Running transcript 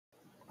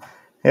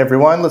Hey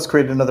everyone, let's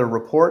create another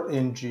report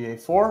in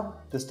GA4.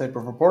 This type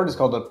of report is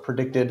called a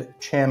predicted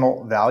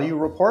channel value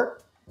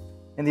report.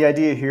 And the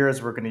idea here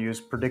is we're going to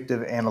use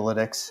predictive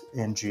analytics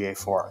in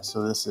GA4.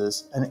 So this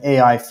is an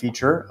AI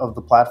feature of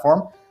the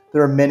platform.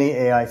 There are many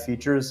AI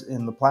features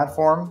in the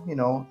platform.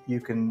 You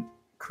can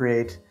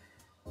create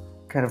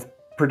kind of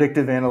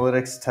predictive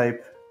analytics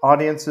type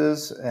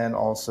audiences, and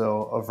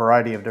also a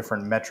variety of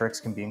different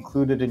metrics can be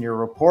included in your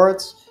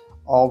reports,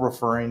 all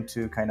referring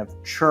to kind of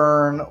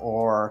churn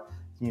or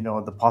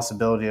the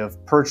possibility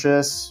of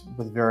purchase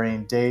with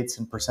varying dates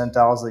and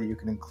percentiles that you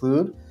can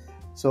include.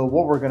 So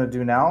what we're going to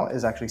do now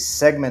is actually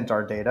segment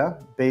our data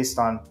based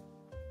on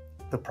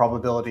the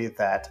probability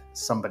that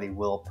somebody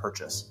will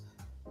purchase.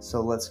 So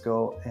let's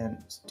go and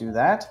do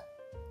that.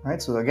 All right,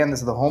 so again,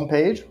 this is the home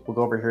page. We'll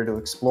go over here to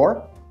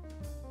Explore.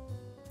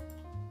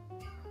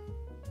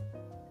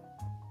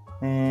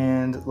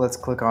 And let's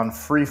click on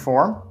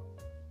Freeform.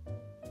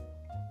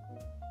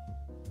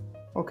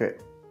 Okay.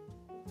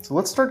 So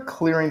let's start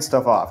clearing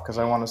stuff off because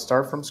I want to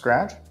start from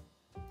scratch.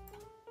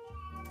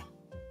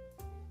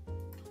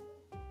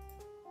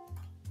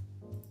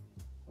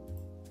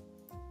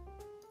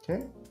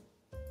 Okay.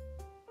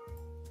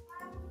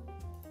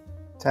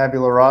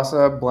 Tabula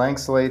rasa, blank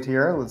slate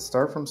here. Let's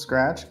start from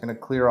scratch. Going to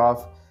clear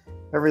off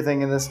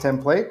everything in this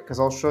template because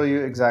I'll show you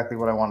exactly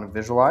what I want to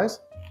visualize.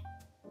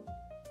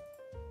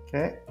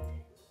 Okay.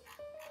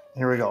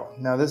 Here we go.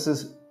 Now this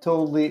is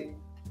totally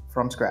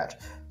from scratch.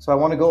 So I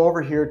want to go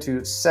over here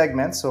to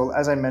segment. So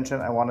as I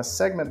mentioned, I want to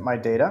segment my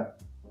data.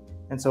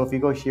 And so if you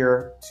go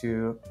here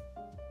to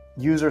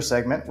user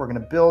segment, we're going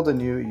to build a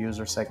new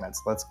user segment.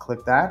 So let's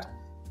click that.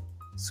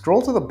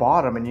 Scroll to the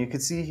bottom and you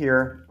can see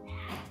here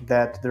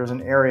that there's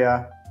an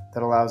area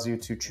that allows you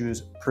to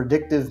choose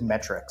predictive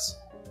metrics.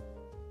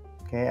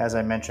 Okay, as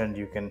I mentioned,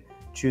 you can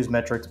choose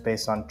metrics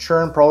based on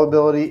churn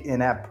probability,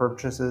 in-app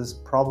purchases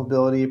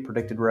probability,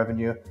 predicted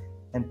revenue,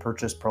 and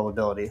purchase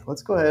probability.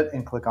 Let's go ahead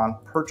and click on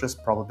purchase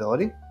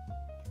probability.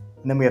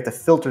 And then we have to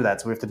filter that.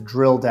 So we have to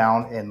drill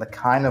down in the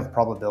kind of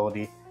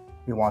probability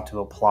we want to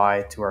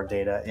apply to our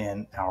data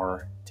in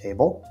our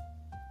table.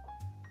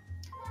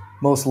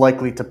 Most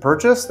likely to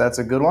purchase, that's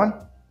a good one,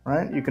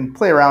 right? You can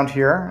play around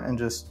here and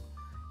just,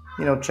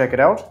 check it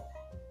out.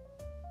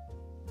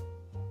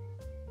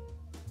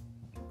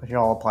 But here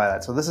I'll apply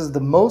that. So this is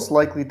the most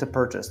likely to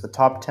purchase, the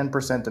top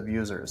 10% of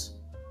users,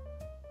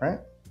 right?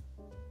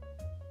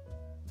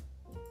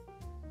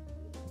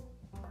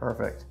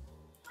 Perfect.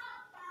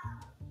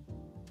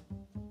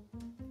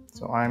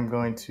 So I'm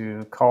going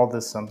to call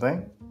this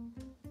something.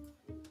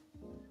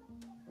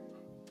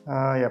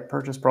 Yeah,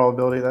 purchase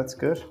probability, that's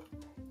good.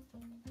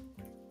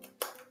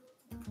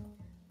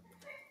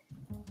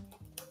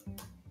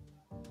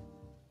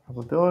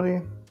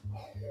 Probability.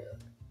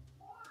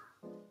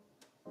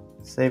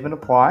 Save and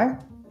apply.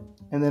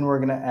 And then we're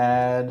going to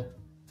add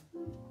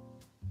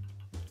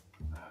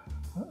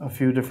a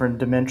few different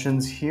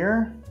dimensions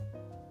here.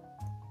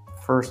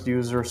 First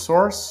user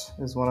source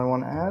is what I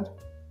want to add.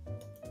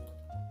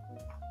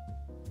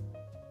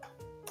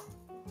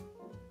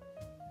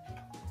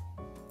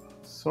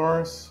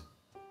 Source.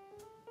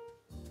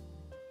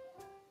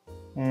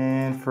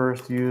 And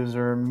first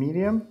user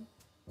medium.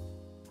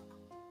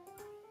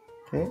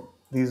 Okay,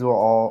 these will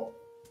all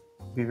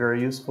be very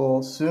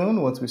useful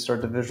soon once we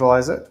start to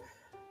visualize it.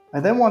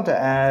 I then want to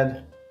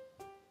add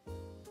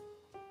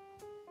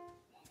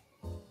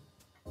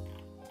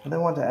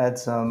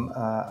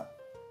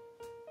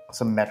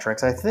some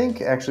metrics. I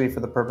think actually for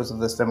the purpose of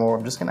this demo,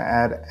 I'm just going to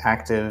add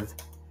active,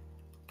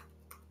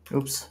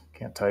 oops,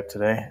 can't type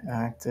today,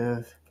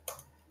 active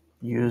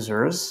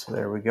users.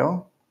 There we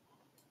go.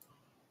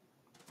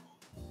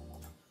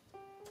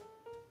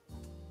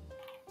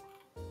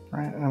 All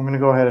right, and I'm going to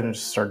go ahead and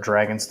just start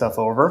dragging stuff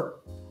over.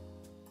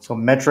 So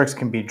metrics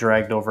can be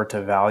dragged over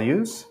to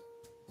values.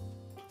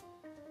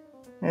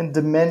 And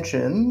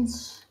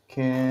dimensions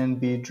can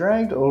be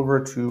dragged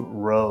over to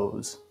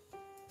rows.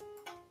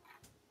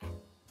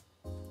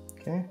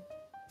 Okay.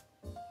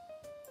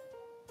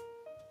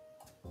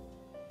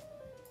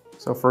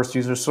 So first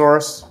user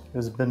source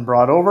has been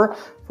brought over.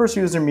 First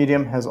user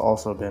medium has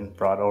also been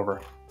brought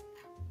over.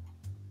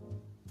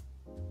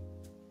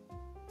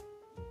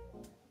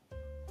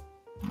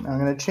 I'm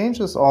going to change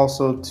this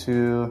also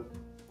to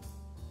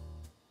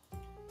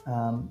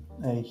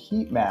a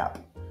heat map.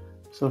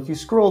 So if you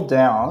scroll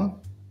down,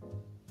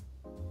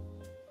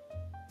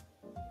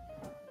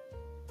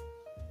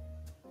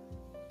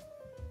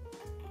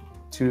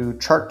 to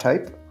chart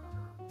type,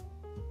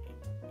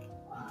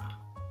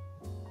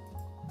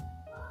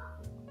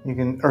 you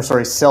can, or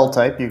sorry, cell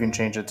type, you can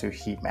change it to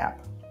heat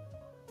map.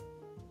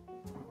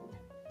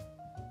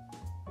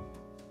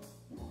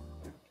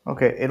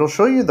 Okay, it'll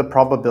show you the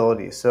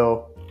probability.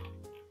 So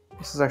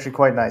this is actually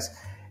quite nice.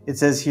 It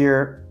says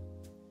here,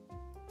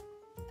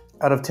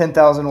 out of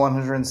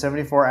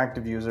 10,174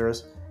 active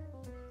users,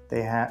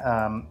 they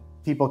have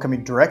people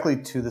coming directly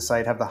to the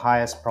site have the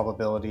highest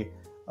probability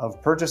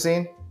of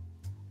purchasing.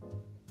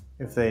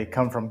 If they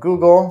come from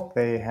Google,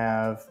 they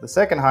have the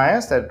second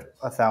highest at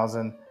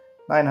 1,000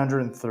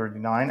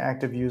 939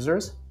 active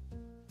users.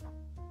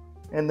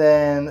 And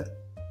then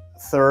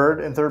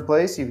in third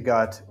place, you've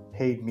got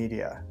paid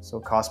media. So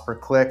cost per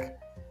click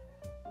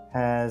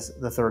has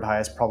the third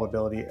highest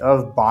probability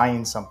of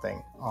buying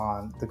something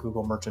on the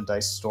Google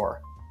Merchandise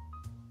Store.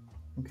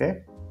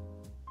 Okay.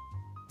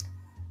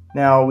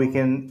 Now we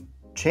can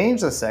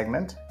change the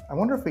segment. I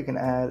wonder if we can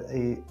add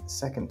a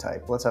second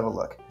type. Let's have a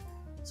look.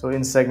 So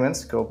in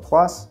segments, go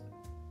plus,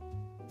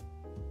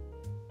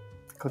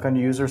 click on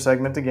user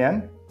segment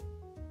again.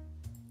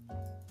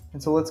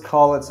 And so let's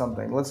call it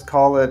something. Let's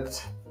call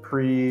it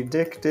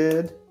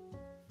predicted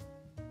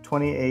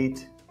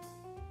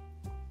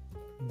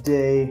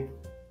 28-day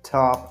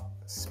top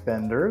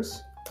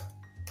spenders.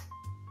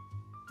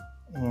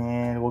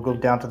 And we'll go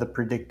down to the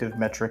predictive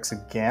metrics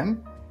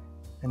again.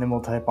 And then we'll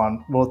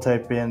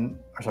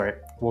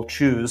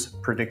choose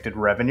predicted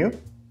revenue.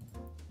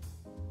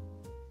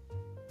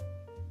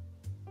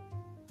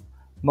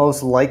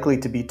 Most likely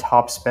to be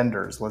top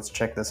spenders. Let's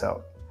check this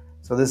out.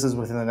 So this is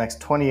within the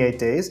next 28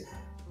 days.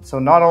 So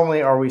not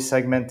only are we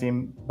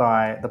segmenting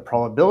by the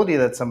probability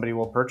that somebody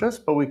will purchase,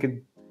 but we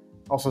could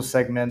also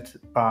segment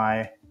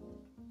by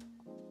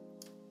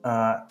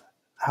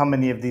how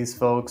many of these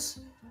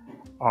folks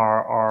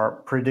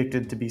are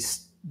predicted to be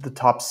the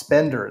top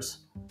spenders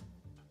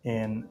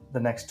in the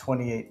next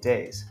 28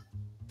 days,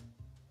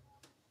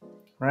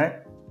 right?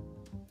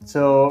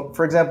 So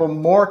for example,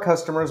 more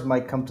customers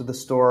might come to the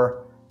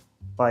store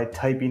by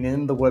typing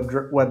in the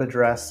web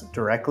address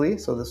directly.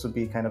 So this would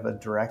be kind of a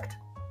direct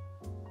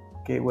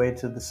gateway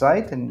to the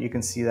site, and you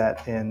can see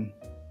that in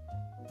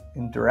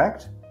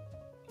direct.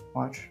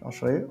 Watch, I'll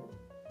show you.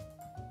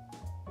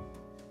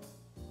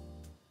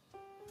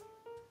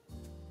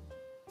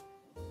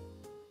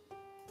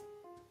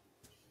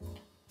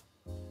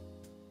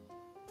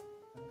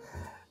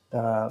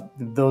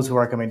 Those who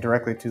are coming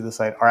directly to the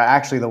site are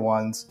actually the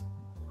ones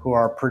who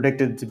are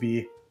predicted to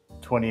be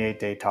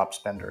 28-day top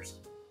spenders.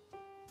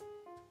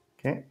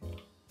 Okay.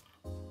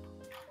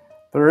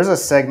 There is a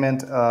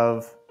segment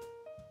of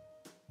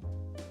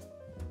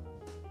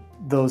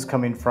those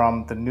coming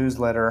from the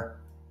newsletter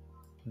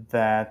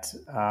that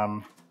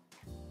are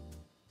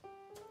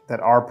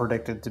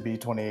predicted to be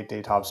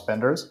 28-day top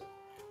spenders.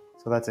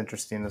 So that's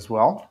interesting as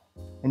well.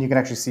 And you can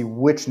actually see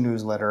which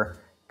newsletter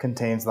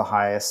contains the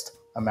highest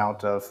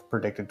amount of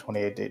predicted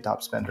 28-day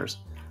top spenders.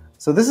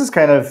 So this is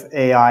kind of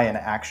AI in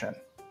action.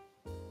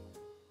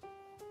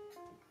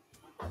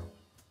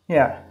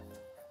 Yeah.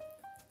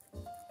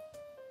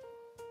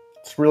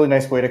 It's a really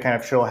nice way to kind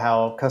of show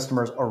how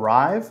customers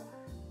arrive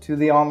to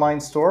the online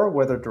store,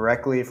 whether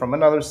directly from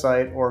another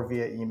site or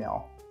via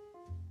email.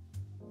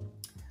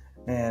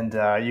 And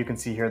you can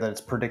see here that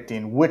it's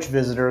predicting which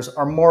visitors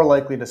are more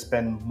likely to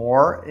spend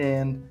more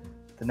in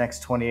the next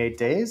 28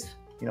 days.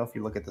 You know, if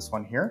you look at this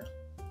one here,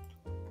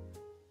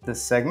 this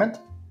segment,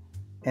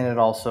 and it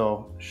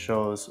also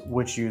shows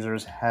which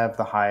users have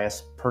the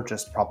highest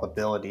purchase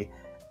probability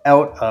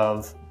out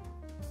of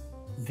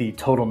the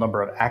total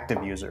number of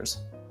active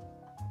users.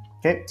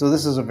 Okay, so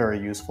this is a very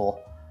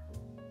useful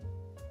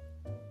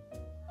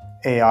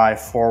AI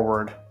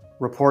forward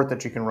report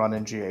that you can run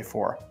in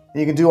GA4.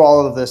 And you can do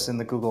all of this in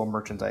the Google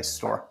Merchandise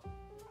Store.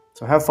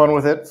 So have fun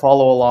with it,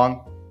 follow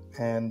along,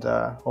 and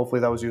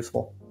hopefully that was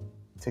useful.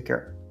 Take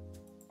care.